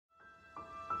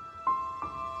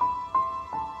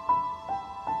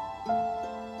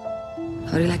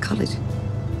How do you like college?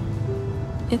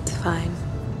 It's fine.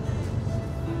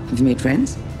 Have you made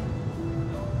friends?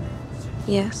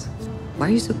 Yes. Why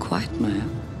are you so quiet, Maya?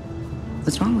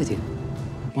 What's wrong with you?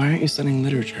 Why aren't you studying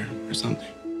literature or something?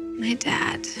 My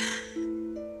dad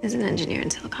is an engineer in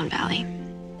Silicon Valley.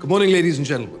 Good morning, ladies and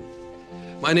gentlemen.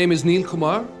 My name is Neil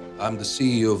Kumar. I'm the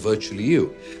CEO of Virtually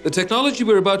You. The technology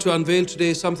we're about to unveil today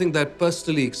is something that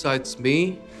personally excites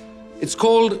me. It's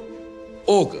called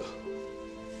Augur.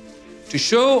 To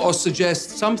show or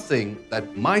suggest something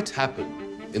that might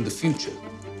happen in the future.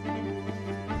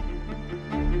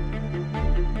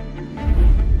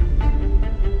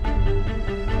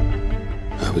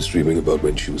 I was dreaming about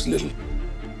when she was little.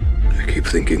 I keep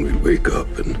thinking we'll wake up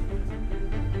and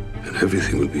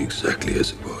everything will be exactly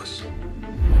as it was.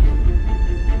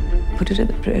 Put it in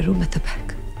the prayer room at the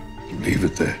back. Leave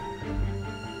it there.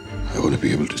 I want to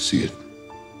be able to see it.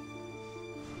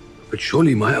 But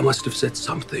surely Maya must have said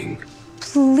something.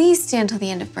 Please stay until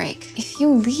the end of break. If you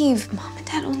leave, Mom and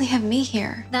Dad only have me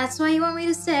here. That's why you want me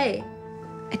to stay.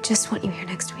 I just want you here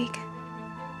next week.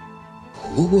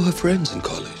 Who were her friends in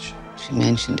college? She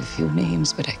mentioned a few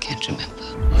names, but I can't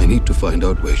remember. I need to find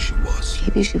out where she was.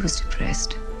 Maybe she was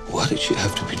depressed. What did she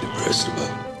have to be depressed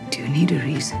about? Do you need a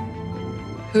reason?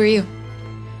 Who are you?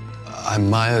 I'm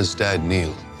Maya's dad,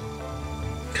 Neil.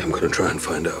 I'm gonna try and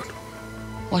find out.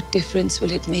 What difference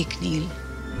will it make, Neil?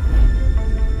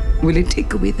 Will it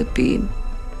take away the pain?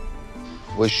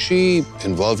 Was she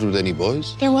involved with any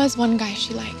boys? There was one guy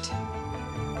she liked.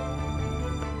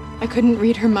 I couldn't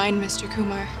read her mind, Mr.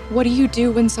 Kumar. What do you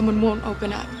do when someone won't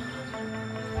open up?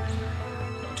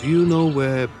 Do you know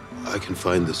where I can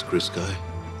find this Chris guy?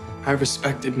 I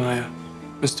respected Maya,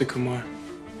 Mr. Kumar.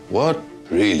 What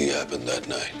really happened that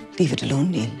night? Leave it alone,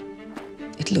 Neil.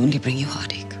 It'll only bring you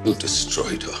heartache. You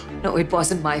destroyed her. No, it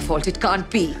wasn't my fault. It can't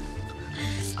be.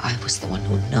 I was the one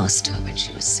who nursed her when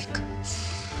she was sick.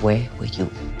 Where were you?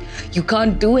 You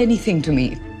can't do anything to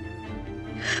me.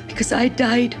 Because I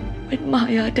died when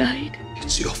Maya died.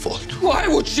 It's your fault. Why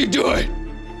would she do it?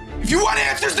 If you want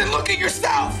answers, then look at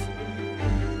yourself!